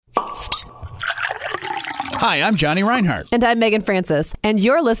Hi, I'm Johnny Reinhardt. And I'm Megan Francis. And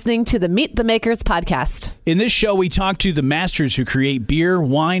you're listening to the Meet the Makers podcast. In this show, we talk to the masters who create beer,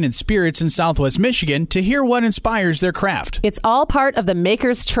 wine, and spirits in Southwest Michigan to hear what inspires their craft. It's all part of the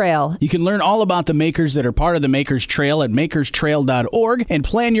Makers Trail. You can learn all about the makers that are part of the Makers Trail at makerstrail.org and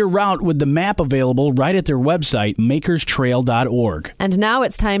plan your route with the map available right at their website, makerstrail.org. And now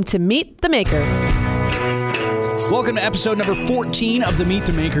it's time to meet the makers. Welcome to episode number 14 of the Meet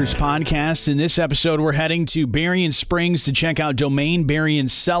the Makers podcast. In this episode, we're heading to Berrien Springs to check out Domaine Berrien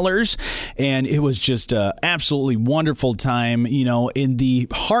Cellars. And it was just an absolutely wonderful time, you know, in the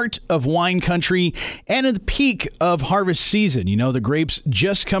heart of wine country and at the peak of harvest season. You know, the grapes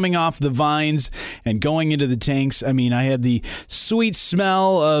just coming off the vines and going into the tanks. I mean, I had the sweet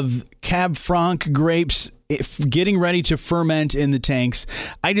smell of Cab Franc grapes getting ready to ferment in the tanks.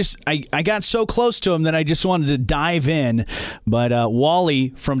 I got so close to them that I just wanted to dive in, but Wally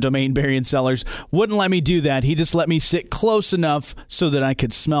from Domaine Berrien Cellars wouldn't let me do that. He just let me sit close enough so that I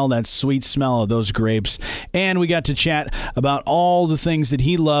could smell that sweet smell of those grapes. And we got to chat about all the things that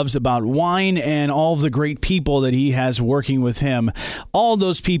he loves about wine and all of the great people that he has working with him. All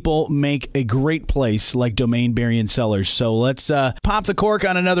those people make a great place like Domaine Berrien Cellars. So let's pop the cork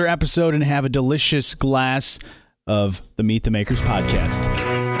on another episode and have a delicious glass of the Meet the Makers podcast.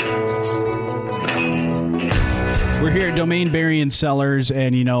 We're here at Domaine Berrien Cellars,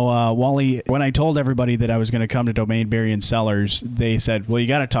 and you know, Wally, when I told everybody that I was going to come to Domaine Berrien Cellars, they said, well, you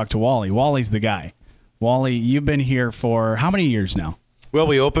got to talk to Wally. Wally's the guy. Wally, you've been here for how many years now? Well,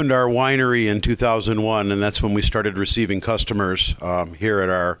 we opened our winery in 2001, and that's when we started receiving customers here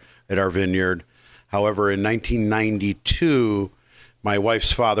at our vineyard. However, in 1992, my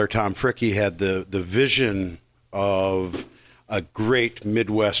wife's father, Tom Fricke, had the vision of a great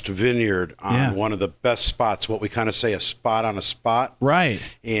Midwest vineyard on one of the best spots, what we kind of say a spot on a spot. Right.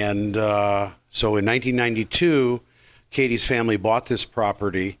 And so in 1992, Katie's family bought this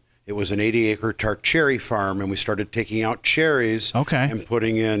property. It was an 80-acre tart cherry farm, and we started taking out cherries and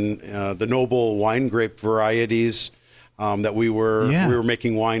putting in the noble wine grape varieties that we were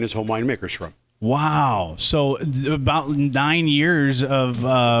making wine as home winemakers from. Wow. So about 9 years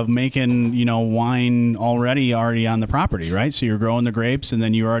of making, you know, wine already on the property, right? So you were growing the grapes, and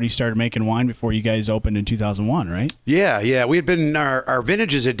then you already started making wine before you guys opened in 2001, right? Yeah. We had been, our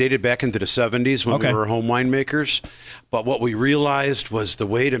vintages had dated back into the 70s when we were home winemakers. But what we realized was the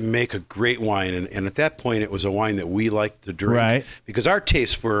way to make a great wine, and at that point it was a wine that we liked to drink. Right. Because our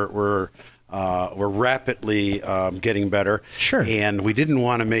tastes were rapidly getting better. Sure. And we didn't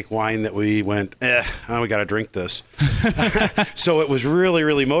want to make wine that we went, we got to drink this. So it was really,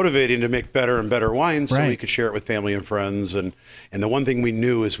 really motivating to make better and better wine so we could share it with family and friends. And the one thing we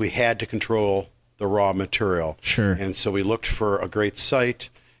knew is we had to control the raw material. Sure. And so we looked for a great site,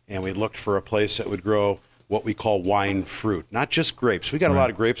 and we looked for a place that would grow what we call wine fruit, not just grapes. We got a lot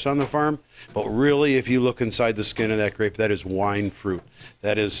of grapes on the farm, but really, if you look inside the skin of that grape, that is wine fruit.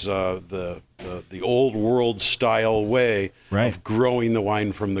 That is the old world style way of growing the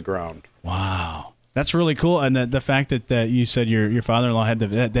wine from the ground. Wow, that's really cool. And the fact that you said your father-in-law had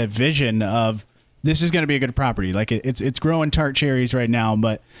that vision of this is going to be a good property. Like it's growing tart cherries right now,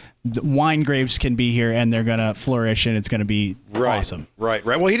 but the wine grapes can be here and they're going to flourish and it's going to be awesome. Right.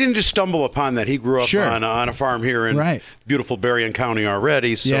 Well, he didn't just stumble upon that. He grew up on a farm here in beautiful Berrien County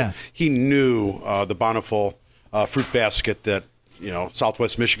already. So he knew the bountiful fruit basket that, you know,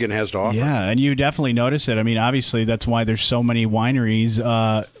 Southwest Michigan has to offer. Yeah, and you definitely notice it. I mean, obviously that's why there's so many wineries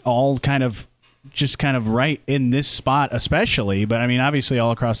all kind of right in this spot especially, but I mean obviously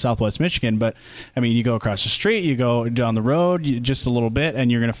all across Southwest Michigan, but I mean you go across the street, you go down the road just a little bit,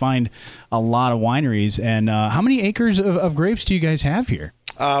 and you're going to find a lot of wineries. And how many acres of grapes do you guys have here?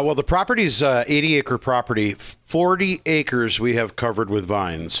 Well, the property's 80-acre property. 40 acres we have covered with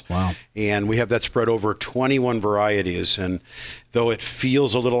vines. Wow. And we have that spread over 21 varieties. And though it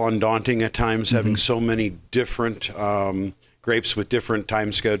feels a little undaunting at times, having so many different grapes with different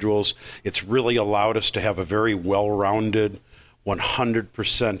time schedules, it's really allowed us to have a very well-rounded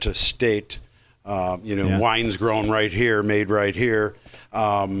 100% estate, wines grown right here, made right here,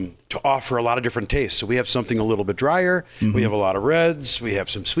 to offer a lot of different tastes. So we have something a little bit drier. We have a lot of reds. We have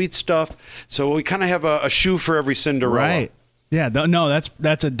some sweet stuff. So we kind of have a shoe for every Cinderella. Right. Yeah, no,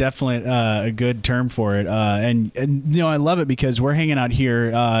 that's a definite a good term for it, and I love it because we're hanging out here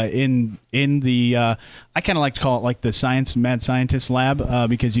in the I kind of like to call it like the mad scientist lab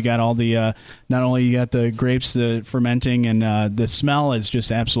because you got all the not only you got the grapes, the fermenting, and the smell is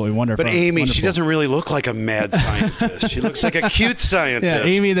just absolutely wonderful. But Amy, wonderful. She doesn't really look like a mad scientist. She looks like a cute scientist. Yeah,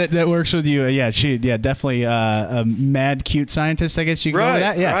 Amy that works with you. She definitely a mad cute scientist. I guess you can go with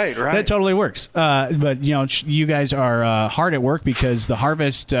that. Yeah, right. That totally works. But you guys are hard at work because the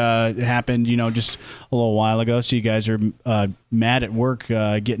harvest happened just a little while ago. So you guys are mad at work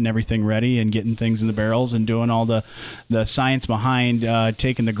getting everything ready and getting things in the barrels and doing all the science behind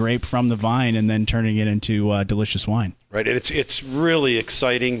taking the grape from the vine and then turning it into delicious wine. Right, and it's really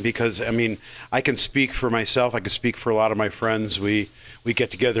exciting because I can speak for myself. I can speak for a lot of my friends. We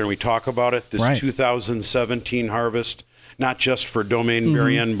get together and we talk about it. This 2017 harvest, not just for Domaine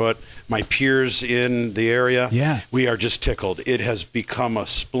Berrien, but my peers in the area. Yeah, we are just tickled. It has become a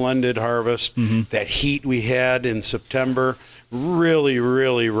splendid harvest. That heat we had in September really,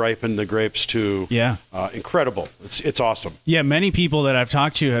 really ripened the grapes to incredible. It's awesome. Yeah, many people that I've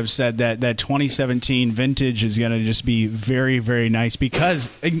talked to have said that 2017 vintage is going to just be very, very nice because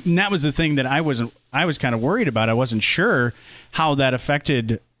and that was the thing that I was kind of worried about. I wasn't sure how that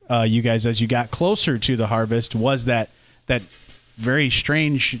affected you guys as you got closer to the harvest. Was that very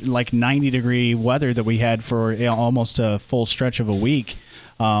strange, like 90-degree weather that we had for almost a full stretch of a week?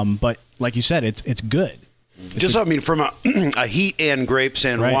 But like you said, it's good. From a heat and grapes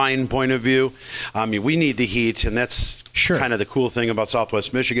and wine point of view, we need the heat, and that's kind of the cool thing about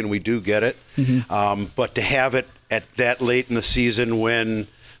Southwest Michigan. We do get it, but to have it at that late in the season when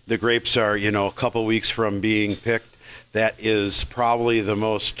the grapes are, a couple weeks from being picked, that is probably the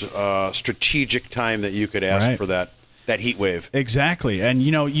most strategic time that you could ask for that heat wave. Exactly, and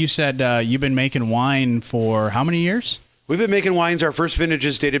you said you've been making wine for how many years? We've been making wines. Our first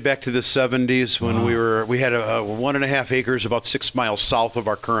vintages dated back to the 70s when we had a 1.5 acres about 6 miles south of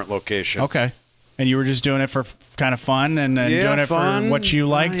our current location. Okay. And you were just doing it for kind of fun and doing it for what you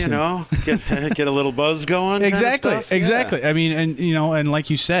liked? Get a little buzz going. Exactly. Kind of stuff. Exactly. Yeah. And like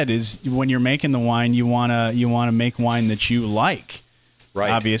you said, is when you're making the wine, you wanna make wine that you like.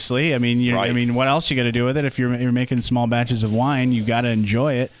 Right. Obviously. What else you got to do with it? If you're making small batches of wine, you got to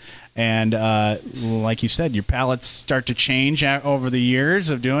enjoy it. And like you said, your palates start to change over the years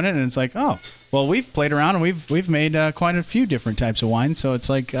of doing it, and it's like, oh, well, we've played around and we've made quite a few different types of wine. So it's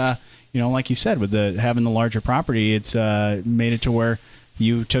like, like you said, with having the larger property, it's made it to where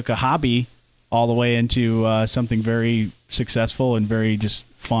you took a hobby all the way into something very successful and very just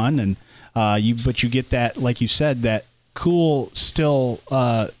fun, and but you get that, like you said, that cool, still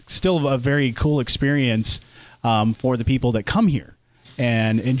a very cool experience for the people that come here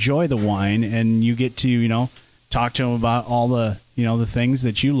and enjoy the wine, and you get to talk to them about all the the things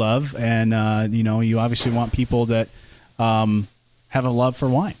that you love, and you obviously want people that have a love for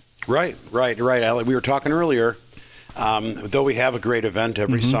wine. Right. Alec, we were talking earlier. Though we have a great event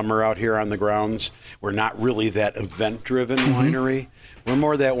every summer out here on the grounds, we're not really that event-driven winery. We're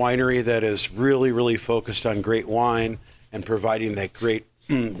more that winery that is really, really focused on great wine and providing that great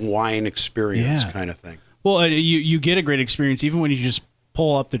wine experience kind of thing. Well, you get a great experience even when you just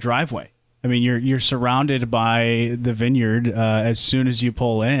pull up the driveway. I mean, you're surrounded by the vineyard as soon as you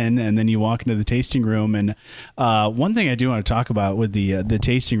pull in, and then you walk into the tasting room. And one thing I do want to talk about with the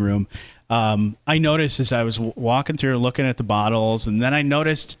tasting room, I noticed as I was walking through looking at the bottles, and then I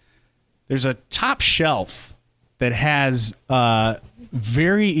noticed there's a top shelf that has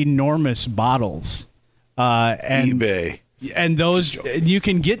very enormous bottles. And eBay. And those you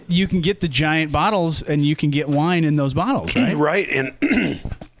can get the giant bottles, and you can get wine in those bottles, right? Right. And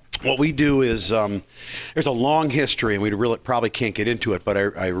what we do is there's a long history, and we really probably can't get into it, but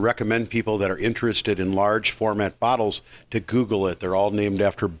I recommend people that are interested in large format bottles to Google it. They're all named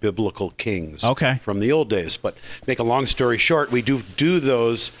after biblical kings from the old days. But make a long story short, we do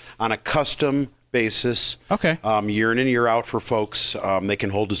those on a custom basis, year in and year out for folks. They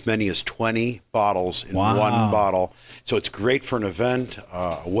can hold as many as 20 bottles in one bottle. So it's great for an event,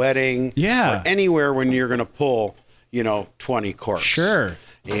 a wedding, or anywhere when you're going to pull, 20 corks. Sure.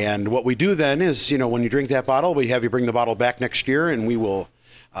 And what we do then is, when you drink that bottle, we have you bring the bottle back next year, and we will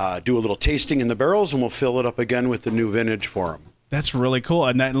do a little tasting in the barrels, and we'll fill it up again with the new vintage for them. That's really cool,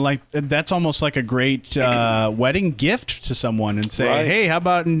 and that's almost like a great wedding gift to someone, and say, hey, how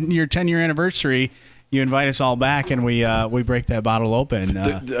about in your 10-year anniversary, you invite us all back, and we break that bottle open.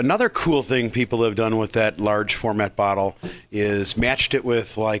 Another cool thing people have done with that large format bottle is matched it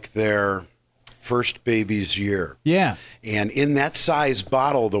with like their first baby's year. Yeah. And in that size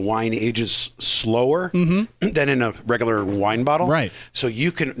bottle, the wine ages slower than in a regular wine bottle. Right. So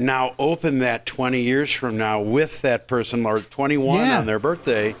you can now open that 20 years from now with that person, or 21 on their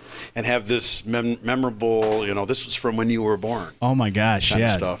birthday, and have this memorable, this was from when you were born. Oh, my gosh. Kind of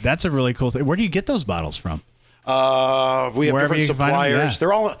Yeah. stuff. That's a really cool thing. Where do you get those bottles from? We have Wherever different you can find them, suppliers. yeah.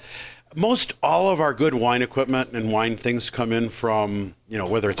 They're all of our good wine equipment and wine things come in from,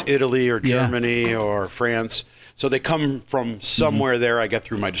 whether it's Italy or Germany or France. So they come from somewhere there. I get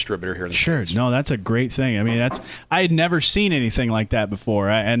through my distributor here in the States. No, that's a great thing. I mean, I had never seen anything like that before.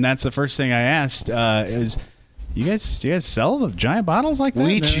 And that's the first thing I asked is, do you guys sell the giant bottles like that?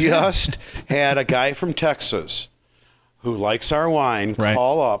 We just had a guy from Texas who likes our wine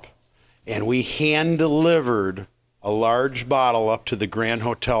call up, and we hand-delivered a large bottle up to the Grand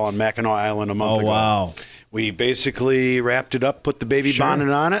Hotel on Mackinac Island a month ago. Oh, wow. We basically wrapped it up, put the baby bonnet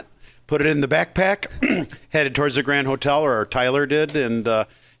on it, put it in the backpack, headed towards the Grand Hotel, or Tyler did, and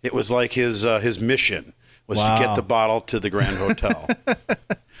it was like his mission was to get the bottle to the Grand Hotel.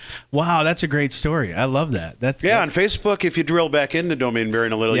 Wow, that's a great story. I love that. On Facebook, if you drill back into Domaine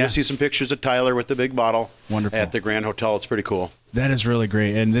Berrien a little, you'll see some pictures of Tyler with the big bottle at the Grand Hotel. It's pretty cool. That is really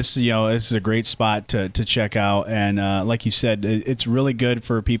great. And this is a great spot to check out. And like you said, it's really good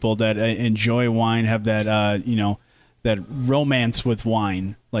for people that enjoy wine, have that, that romance with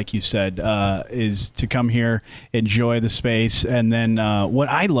wine, like you said, is to come here, enjoy the space. And then what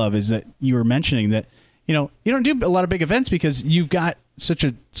I love is that you were mentioning that, you don't do a lot of big events because you've got such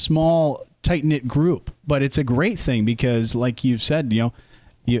a small, tight-knit group. But it's a great thing because, like you've said,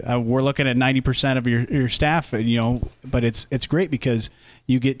 we're looking at 90% of your staff, but it's great because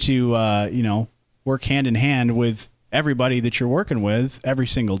you get to, work hand in hand with everybody that you're working with every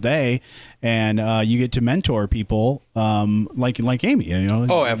single day, and you get to mentor people like Amy,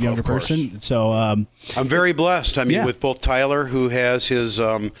 younger person. So I'm very blessed. I mean, with both Tyler, who has his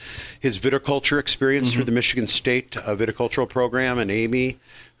viticulture experience through the Michigan State viticultural program, and Amy,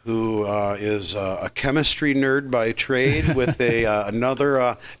 who is a chemistry nerd by trade with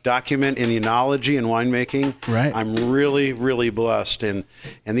another document in enology and winemaking. Right. I'm really, really blessed. And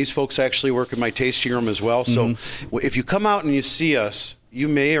these folks actually work in my tasting room as well. So if you come out and you see us, you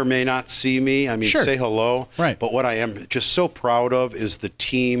may or may not see me. I mean, say hello. Right. But what I am just so proud of is the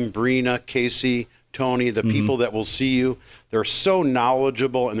team, Brina, Casey, Tony, the people that will see you. They're so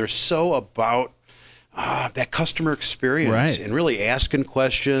knowledgeable, and they're so about that customer experience, and really asking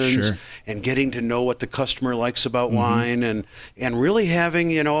questions and getting to know what the customer likes about wine, and really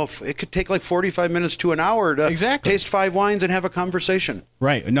having, if it could take like 45 minutes to an hour to taste 5 wines and have a conversation.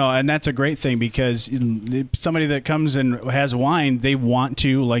 Right. No, and that's a great thing because somebody that comes and has wine, they want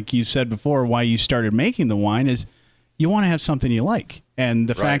to, like you said before, why you started making the wine is you want to have something you like. And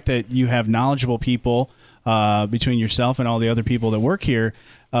the fact that you have knowledgeable people between yourself and all the other people that work here,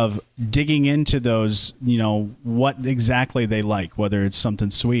 of digging into those, what exactly they like, whether it's something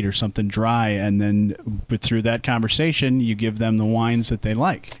sweet or something dry, and then through that conversation, you give them the wines that they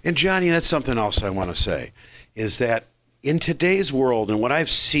like. And Johnny, that's something else I want to say, is that in today's world, and what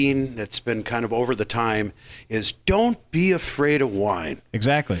I've seen that's been kind of over the time, is don't be afraid of wine.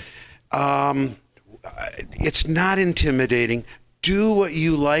 Exactly. It's not intimidating. Do what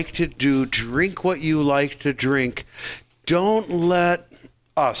you like to do. Drink what you like to drink. Don't let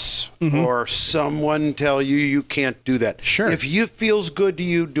us or someone tell you can't do that. Sure. If it feels good to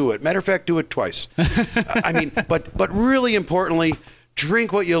you, do it. Matter of fact, do it twice. I mean, but really importantly,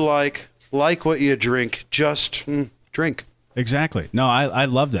 drink what you like what you drink. Just drink. Exactly. No, I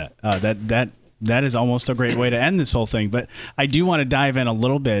love that. That is almost a great way to end this whole thing. But I do want to dive in a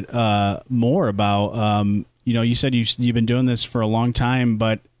little bit more about, you said you've been doing this for a long time,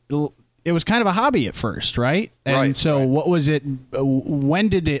 but it was kind of a hobby at first, right? And what was it? When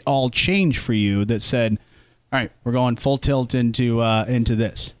did it all change for you that said, all right, we're going full tilt into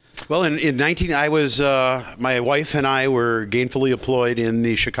this? Well, in 19, I was my wife and I were gainfully employed in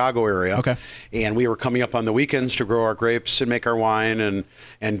the Chicago area. Okay. And we were coming up on the weekends to grow our grapes and make our wine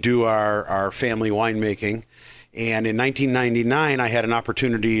and do our family winemaking. And in 1999, I had an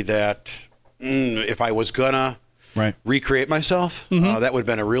opportunity that if I was gonna recreate myself, that would have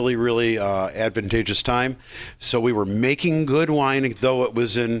been a really, really advantageous time. So we were making good wine, though it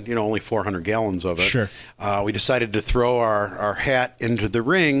was in only 400 gallons of it. Sure. We decided to throw our hat into the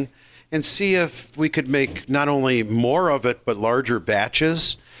ring and see if we could make not only more of it, but larger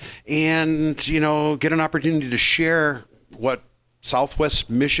batches, and get an opportunity to share what Southwest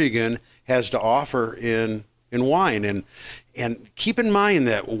Michigan has to offer in wine. And keep in mind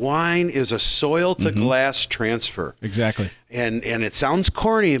that wine is a soil to glass transfer. Exactly. And it sounds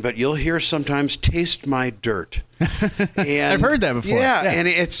corny, but you'll hear sometimes, taste my dirt. And I've heard that before. Yeah, and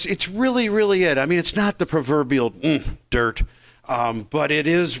it's really, really it. I mean, it's not the proverbial dirt, but it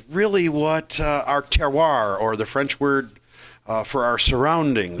is really what our terroir, or the French word for our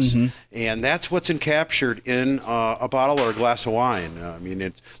surroundings. And that's what's encaptured in a bottle or a glass of wine. I mean,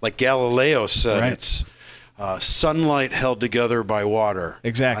 it's like Galileo said, Right. It's sunlight held together by water.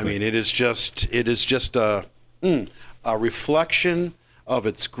 Exactly. I mean, it is just a reflection of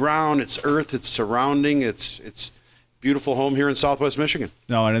its ground, its earth, its surrounding, its beautiful home here in Southwest Michigan.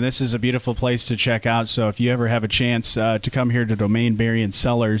 No, and this is a beautiful place to check out. So if you ever have a chance to come here to Domaine Berrien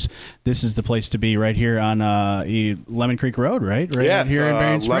Cellars, this is the place to be, right here on Lemon Creek Road, right? Yeah, here in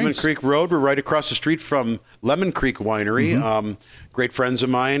Berrien Springs. Lemon Creek Road. We're right across the street from Lemon Creek Winery. Great friends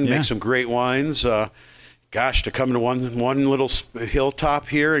of mine, make some great wines. Gosh, to come to one little hilltop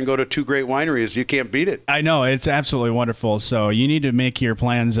here and go to two great wineries, you can't beat it. I know. It's absolutely wonderful. So you need to make your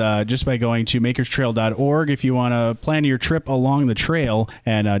plans just by going to makerstrail.org if you want to plan your trip along the trail,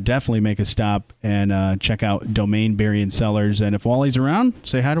 and definitely make a stop and check out Domaine Berrien Cellars. And if Wally's around,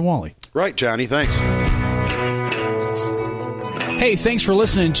 say hi to Wally. Right, Johnny. Thanks. Hey, thanks for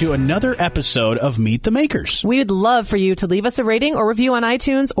listening to another episode of Meet the Makers. We would love for you to leave us a rating or review on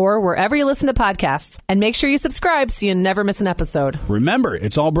iTunes or wherever you listen to podcasts. And make sure you subscribe so you never miss an episode. Remember,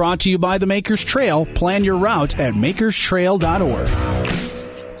 it's all brought to you by the Makers Trail. Plan your route at makerstrail.org.